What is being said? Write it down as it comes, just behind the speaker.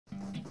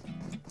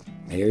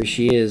There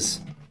she is.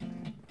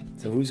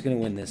 So who's gonna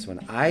win this one?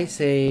 I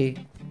say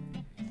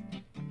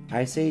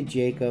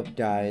Jacob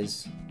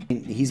dies.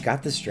 He's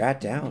got the strat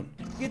down.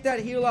 Get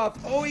that heal off.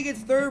 Oh, he gets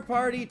third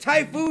party.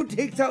 Typhoon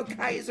takes out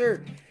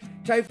Kaiser.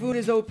 Typhoon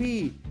is OP.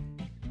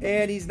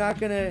 And he's not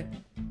gonna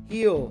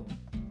heal.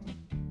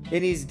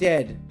 And he's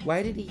dead.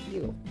 Why did he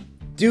heal?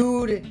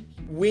 Dude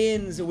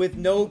wins with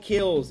no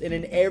kills in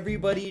an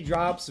everybody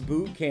drops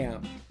boot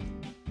camp.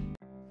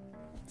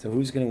 So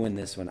who's gonna win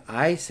this one?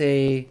 I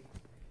say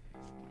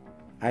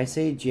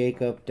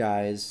Jacob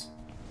dies.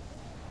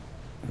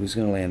 Who's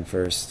gonna land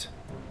first?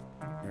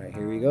 Alright,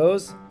 here he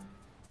goes.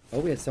 Oh,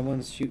 we had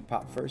someone shoot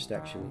pop first,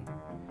 actually.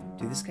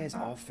 Dude, this guy's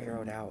all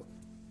pharaohed out.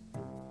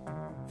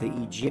 The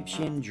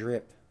Egyptian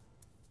drip.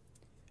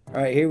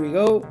 Alright, here we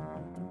go.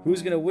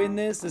 Who's gonna win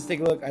this? Let's take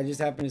a look. I just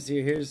happened to see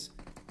it.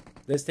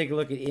 Let's take a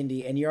look at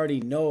Indy, and you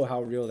already know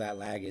how real that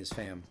lag is,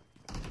 fam.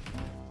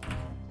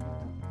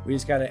 We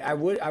just gotta. I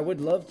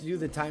would love to do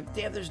the time.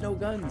 Damn, there's no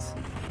guns.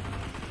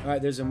 All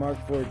right, there's a Mark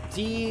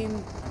 14.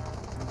 All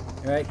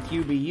right,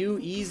 QBU,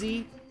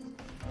 easy.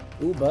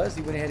 Ooh, Buzz,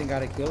 he went ahead and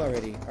got a kill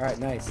already. All right,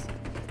 nice.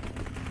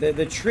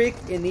 The trick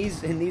in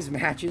these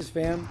matches,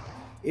 fam,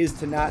 is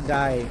to not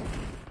die.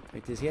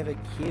 Wait, does he have a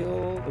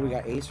kill? Oh, we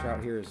got Acer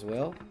out here as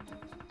well.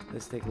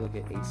 Let's take a look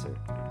at Acer.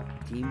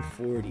 Team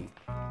 40.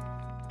 All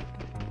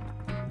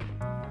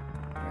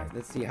right,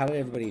 let's see. How did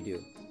everybody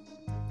do?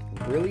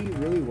 Really,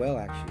 really well,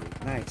 actually.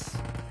 Nice.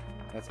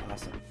 That's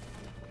awesome.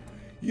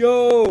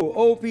 Yo,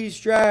 OP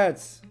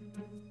strats.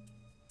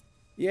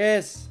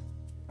 Yes.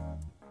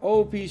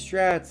 OP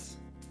strats.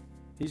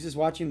 He's just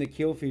watching the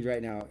kill feed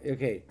right now.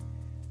 Okay.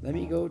 Let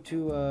me go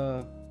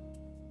to,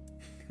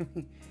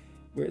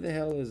 where the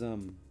hell is,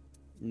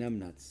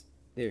 Numbnuts?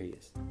 There he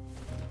is.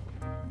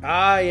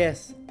 Ah,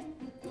 yes.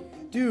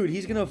 Dude,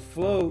 he's gonna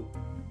float.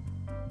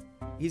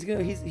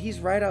 He's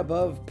right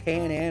above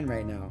Pan An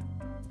right now.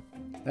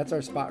 That's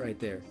our spot right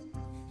there.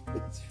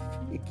 It's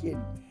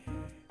freaking.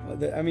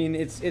 I mean,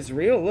 it's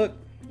real. Look,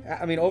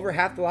 I mean, over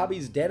half the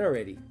lobby's dead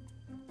already.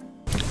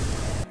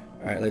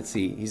 All right, let's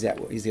see. He's at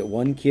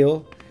 1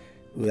 kill.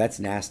 Ooh, that's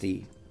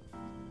nasty.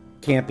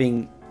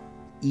 Camping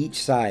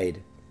each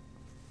side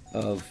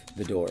of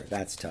the door.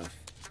 That's tough.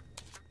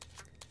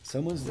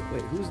 Wait,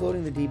 who's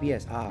loading the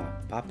DBS? Ah,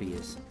 Poppy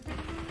is.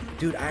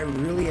 Dude, I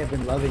really have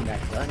been loving that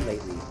gun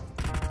lately.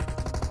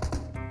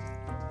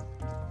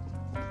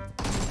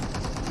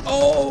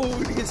 Oh,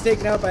 he gets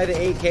taken out by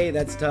the AK.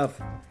 That's tough.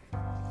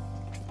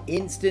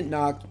 Instant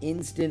knock,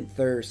 instant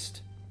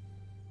thirst.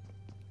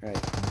 All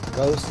right,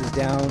 Ghost is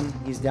down.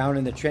 He's down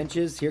in the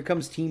trenches. Here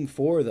comes Team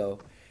 4, though.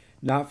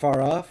 Not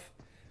far off.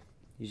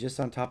 He's just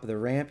on top of the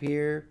ramp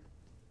here.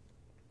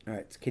 All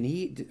right, can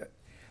he...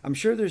 I'm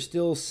sure there's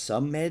still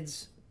some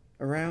meds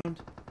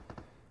around.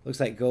 Looks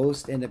like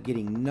Ghost ended up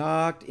getting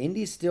knocked.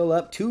 Indy's still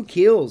up. 2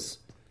 kills.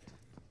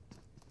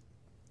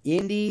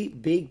 Indy,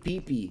 big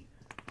peepee.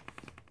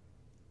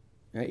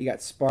 All right, you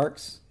got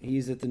Sparks.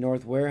 He's at the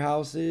North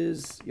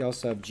Warehouses. You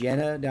also have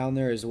Jenna down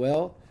there as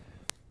well.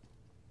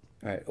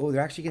 All right. Oh,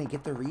 they're actually going to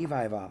get the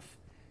revive off.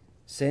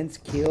 Sense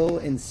Kill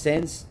and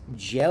Sense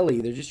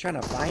Jelly. They're just trying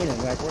to find him.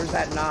 Like, where's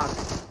that knock?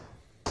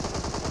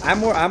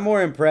 I'm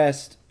more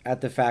impressed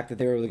at the fact that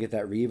they were able to get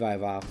that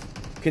revive off,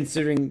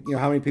 considering, you know,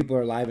 how many people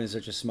are alive in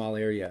such a small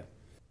area.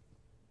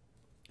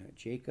 All right,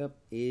 Jacob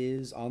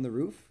is on the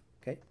roof.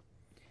 Okay.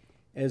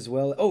 As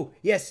well. Oh,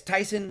 yes,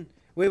 Tyson.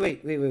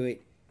 Wait.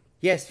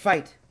 Yes,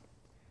 fight.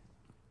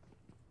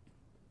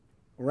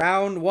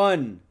 Round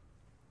 1.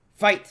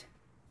 Fight.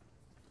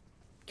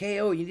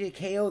 KO. You need a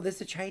KO. This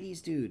is a Chinese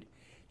dude.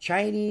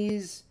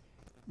 Chinese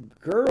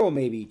girl,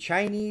 maybe.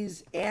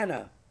 Chinese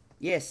Anna.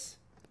 Yes.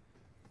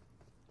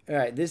 All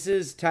right. This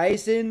is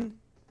Tyson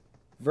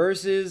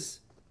versus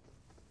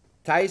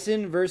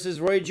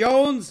Roy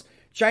Jones.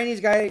 Chinese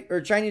guy or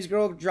Chinese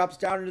girl drops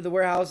down into the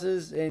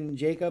warehouses, and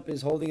Jacob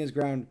is holding his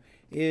ground.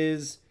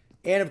 And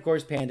of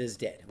course, Panda's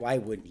dead. Why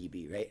wouldn't he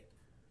be, right?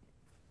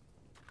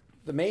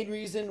 The main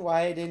reason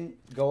why I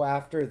didn't go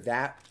after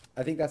that,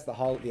 I think that's the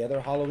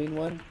other Halloween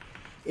one,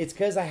 it's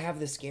because I have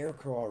the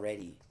Scarecrow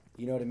already.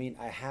 You know what I mean?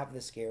 I have the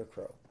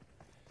Scarecrow.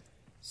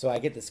 So I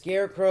get the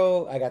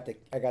Scarecrow, I got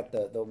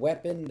the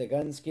weapon, the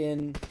gun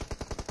skin,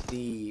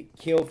 the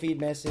kill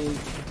feed message.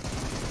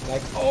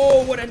 Like,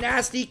 oh, what a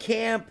nasty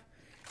camp.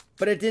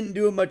 But it didn't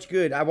do him much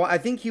good. I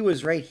think he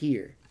was right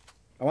here.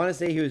 I want to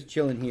say he was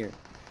chilling here.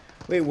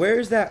 Wait,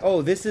 where's that?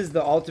 Oh, this is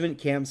the ultimate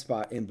camp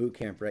spot in boot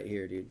camp right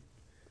here, dude.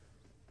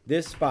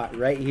 This spot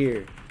right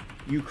here.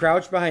 You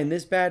crouch behind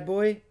this bad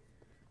boy,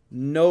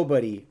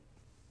 nobody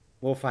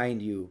will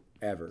find you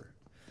ever.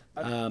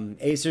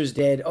 Acer's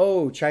dead.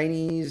 Oh,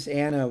 Chinese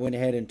Anna went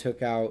ahead and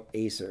took out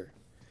Acer.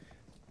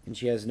 And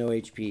she has no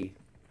HP.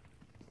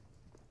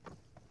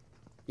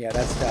 Yeah,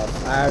 that's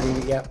tough. I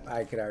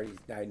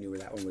knew where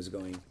that one was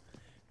going.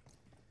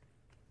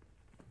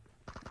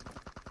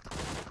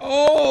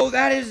 Oh,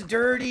 that is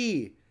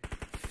dirty.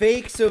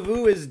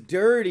 FakeSevou is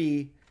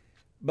dirty,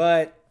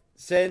 but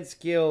Sense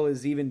Kill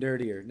is even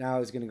dirtier. Now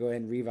he's going to go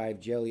ahead and revive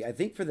Jelly. I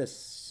think for the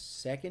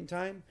second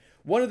time.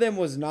 One of them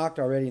was knocked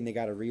already, and they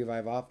got a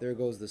revive off. There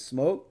goes the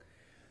smoke.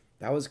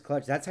 That was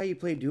clutch. That's how you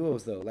play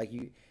duos, though. Like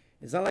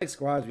it's not like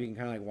squads where you can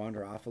kind of like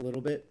wander off a little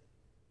bit.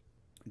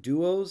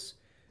 Duos,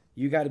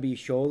 you got to be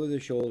shoulder to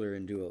shoulder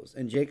in duos.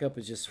 And Jacob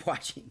is just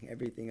watching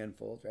everything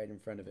unfold right in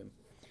front of him.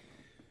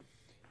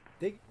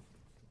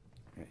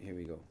 Right, here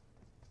we go.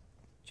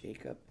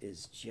 Jacob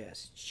is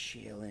just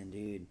chilling,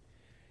 dude.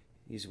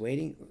 He's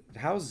waiting.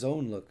 How's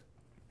zone look?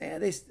 I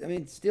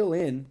mean, still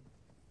in.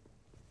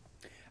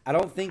 I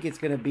don't think it's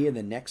going to be in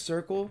the next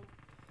circle.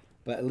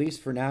 But at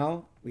least for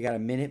now, we got a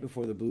minute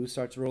before the blue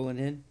starts rolling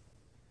in.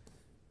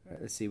 All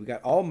right, let's see. We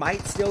got All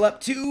Might still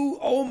up too.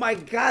 Oh my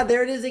God,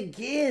 there it is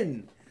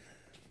again.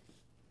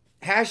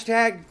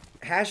 Hashtag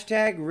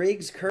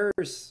Riggs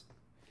curse.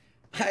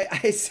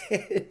 I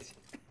said,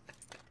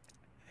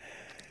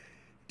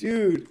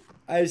 dude,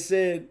 I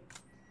said,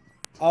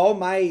 All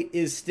Might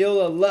is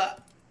still a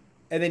luck.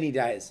 And then he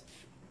dies.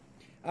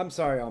 I'm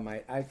sorry, All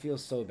Might. I feel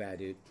so bad,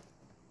 dude.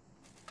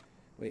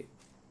 Wait.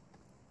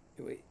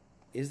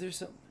 Is there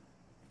something?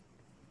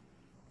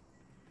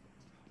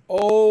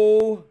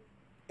 OMG.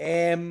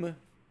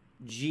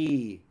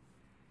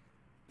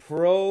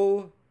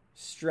 Pro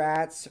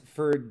strats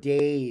for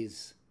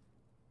days.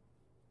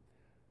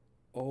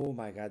 Oh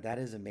my God, that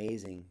is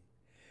amazing.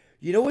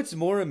 You know what's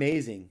more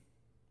amazing?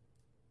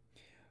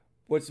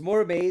 What's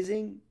more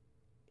amazing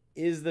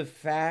is the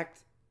fact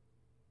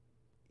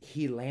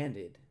he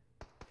landed.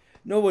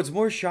 No, what's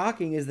more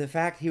shocking is the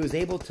fact he was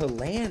able to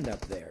land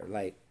up there.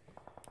 Like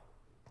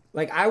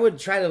I would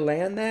try to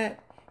land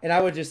that and I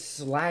would just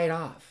slide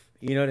off.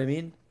 You know what I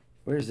mean?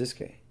 Where's this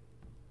guy?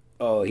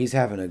 Oh, he's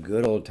having a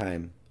good old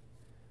time.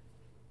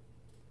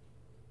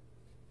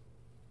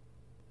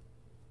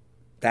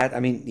 I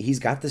mean, he's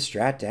got the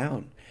strat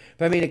down.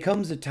 But I mean, it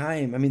comes a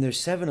time. I mean, there's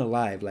 7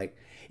 alive. Like,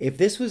 if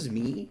this was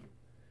me,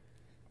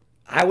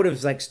 I would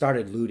have like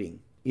started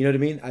looting. You know what I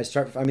mean? there's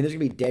gonna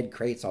be dead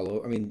crates all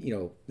over. I mean, you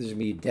know, there's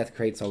gonna be death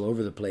crates all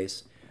over the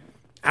place.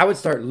 I would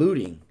start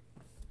looting.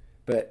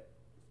 But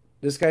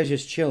this guy's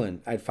just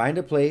chilling. I'd find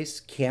a place,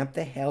 camp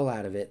the hell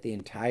out of it the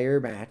entire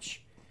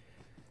match.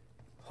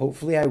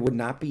 Hopefully I would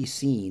not be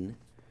seen.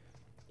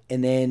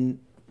 And then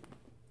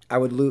I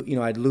would loot, you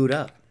know, I'd loot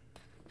up.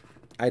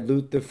 I'd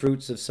loot the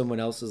fruits of someone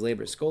else's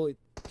labor. Scully.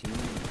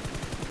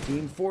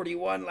 Team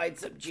 41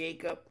 lights up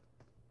Jacob.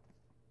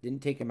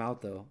 Didn't take him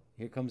out though.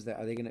 Here comes the,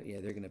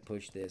 they're gonna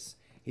push this.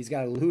 He's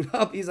got to loot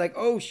up. He's like,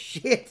 oh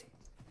shit.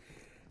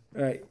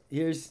 All right,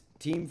 here's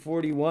Team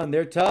 41.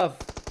 They're tough.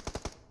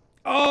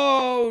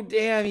 Oh,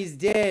 damn, he's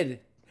dead.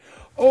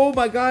 Oh,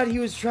 my God, he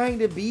was trying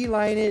to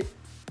beeline it.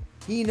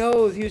 He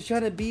knows. He was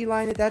trying to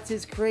beeline it. That's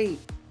his crate.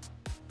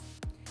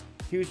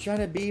 He was trying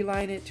to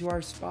beeline it to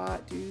our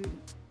spot, dude.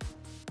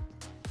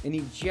 And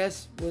he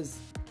just was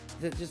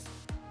just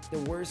the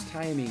worst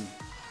timing.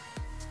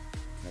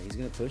 All right, he's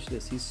going to push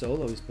this. He's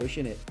solo. He's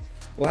pushing it.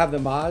 We'll have the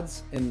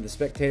mods and the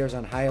spectators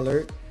on high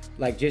alert.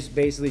 Like,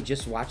 basically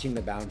just watching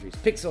the boundaries.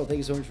 Pixel, thank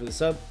you so much for the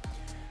sub.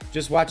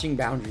 Just watching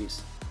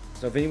boundaries.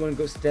 So if anyone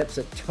steps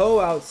a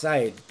toe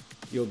outside,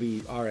 you'll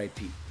be RIP.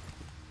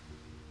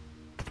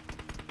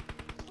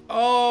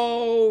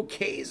 Oh,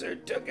 Kaiser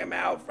took him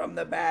out from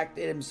the back.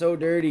 Did him so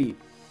dirty.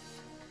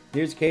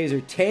 Here's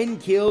Kaiser. 10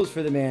 kills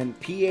for the man.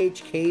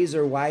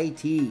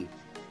 PKsGrinch.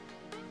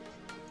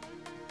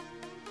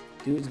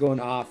 Dude's going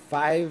off.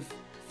 Five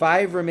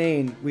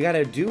remain. We got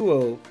a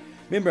duo.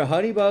 Remember,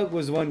 Honeybug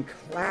was one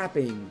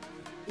clapping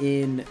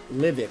in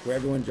Livik, where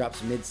everyone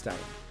drops mid-style.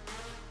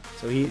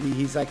 So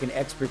he's like an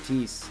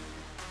expertise.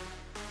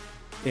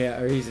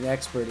 Yeah, or he's an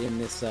expert in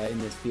this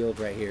field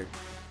right here.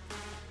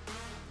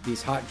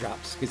 These hot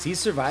drops, because he's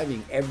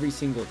surviving every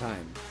single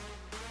time.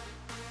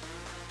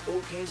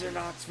 Oh, Kaiser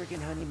knocks freaking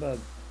Honeybug,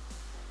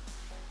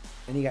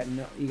 and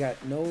you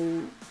got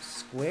no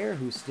Square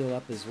who's still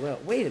up as well.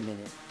 Wait a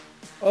minute.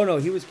 Oh no,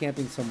 he was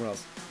camping somewhere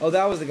else. Oh,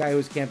 that was the guy who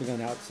was camping on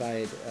the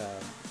outside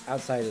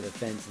of the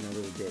fence in a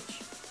little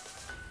ditch.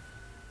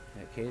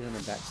 Kaiser on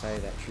the back side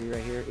of that tree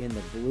right here in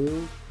the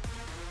blue.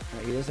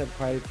 Right, he does have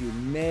quite a few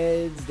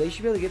meds. They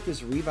should be able to get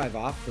this revive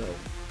off, though.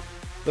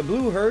 The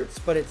blue hurts,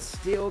 but it's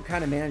still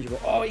kind of manageable.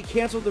 Oh, he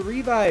canceled the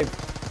revive.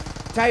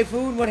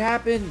 Typhoon, what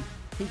happened?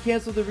 He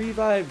canceled the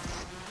revive.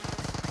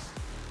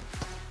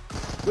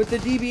 With the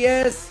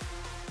DBS.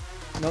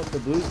 Nope, the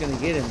blue's going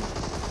to get him.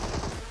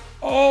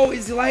 Oh,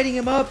 he's lighting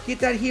him up. Get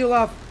that heal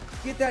off.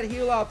 Get that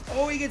heal off.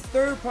 Oh, he gets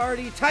third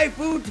party.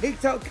 Typhoon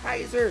takes out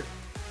Kaiser.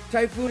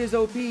 Typhoon is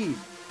OP.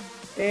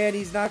 And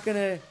he's not going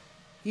to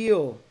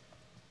heal.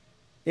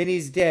 And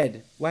he's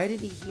dead. Why did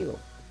he heal?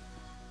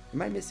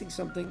 Am I missing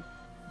something?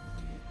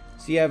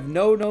 So you have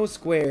no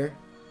Square.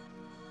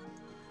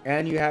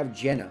 And you have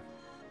Jenna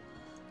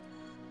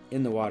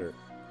in the water.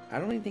 I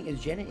don't even think, is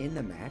Jenna in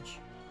the match?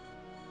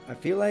 I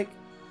feel like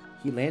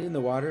he landed in the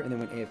water and then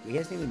went AFK. He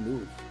hasn't even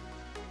moved.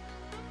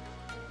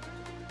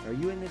 Are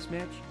you in this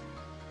match?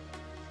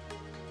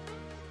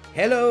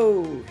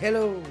 Hello.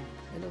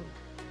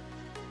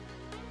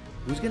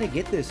 Who's gonna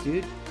get this,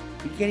 dude?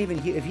 He can't even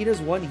heal. If he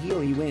does one heal,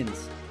 he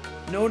wins.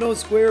 No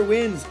Square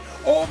wins.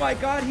 Oh my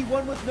god, he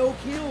won with no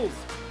kills.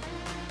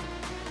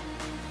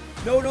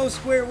 No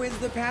Square wins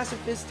the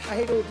pacifist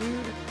title,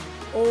 dude.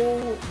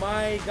 Oh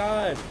my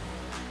god.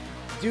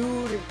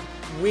 Dude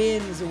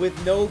wins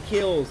with no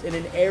kills in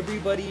an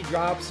everybody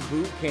drops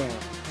boot camp.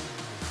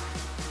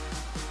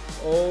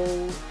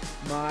 Oh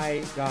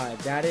my god.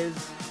 That is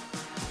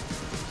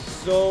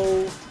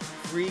so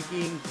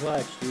freaking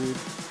clutch, dude.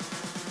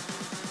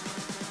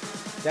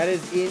 That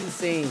is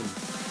insane.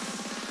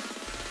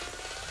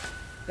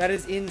 That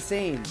is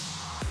insane.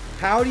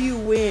 How do you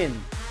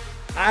win?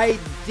 I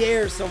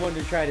dare someone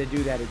to try to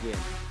do that again.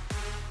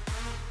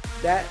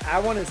 That, I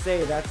want to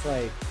say that's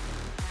like,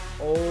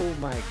 oh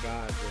my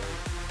god, bro.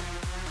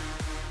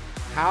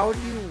 How do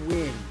you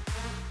win?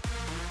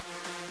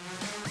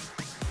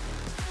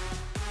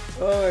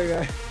 Oh my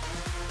god.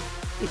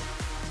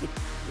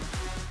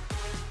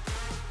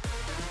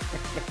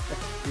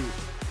 Dude,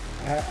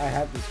 I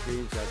have to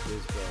screenshot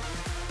this, bro.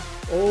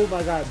 Oh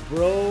my god,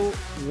 bro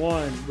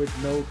won with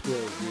no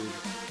kills, dude.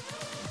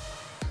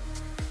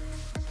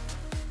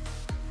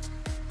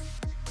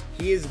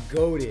 He is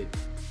goated.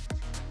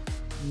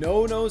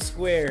 No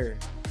Square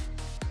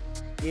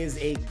is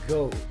a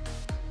GOAT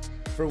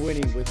for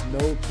winning with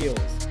no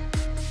kills.